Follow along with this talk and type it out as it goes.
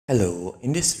Hello,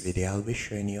 in this video I'll be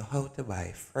showing you how to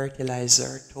buy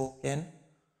fertilizer token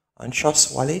on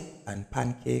Trust Wallet and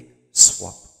Pancake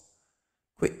Swap.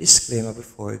 Quick disclaimer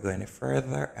before we go any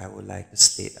further, I would like to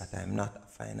state that I am not a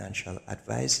financial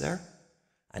advisor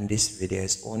and this video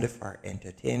is only for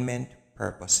entertainment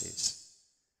purposes.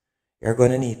 You're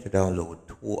going to need to download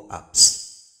two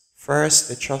apps. First,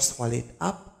 the Trust Wallet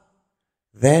app.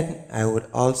 Then I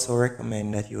would also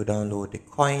recommend that you download the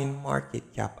Coin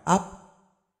Market Cap app.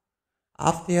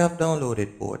 After you have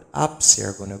downloaded both apps,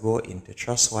 you're going to go into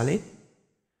Trust Wallet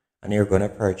and you're going to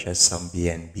purchase some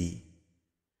BNB.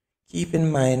 Keep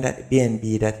in mind that the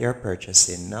BNB that you're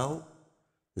purchasing now,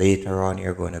 later on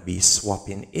you're going to be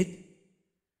swapping it.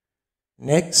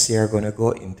 Next, you're going to go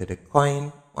into the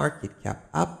Coin Market Cap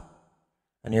app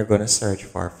and you're going to search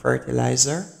for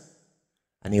fertilizer.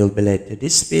 And you'll be led to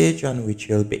this page on which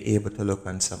you'll be able to look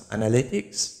on some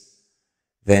analytics.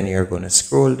 Then you're going to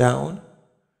scroll down.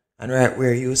 And right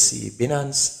where you see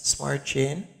Binance Smart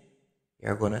Chain,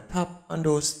 you're going to tap on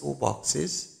those two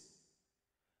boxes.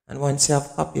 And once you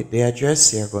have copied the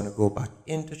address, you're going to go back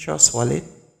into Trust Wallet,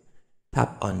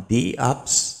 tap on the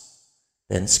apps,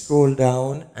 then scroll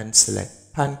down and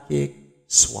select Pancake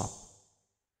Swap.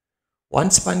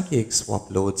 Once Pancake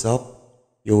Swap loads up,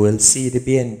 you will see the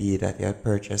BNB that you had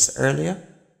purchased earlier.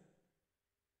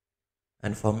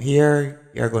 And from here,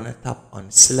 you're going to tap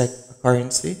on Select a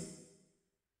Currency.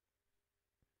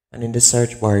 And in the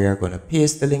search bar, you're going to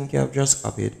paste the link you have just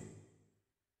copied.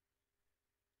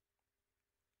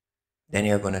 Then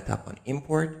you're going to tap on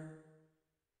Import.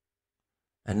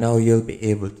 And now you'll be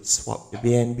able to swap the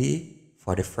BNB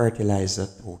for the fertilizer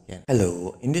token.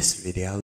 Hello, in this video,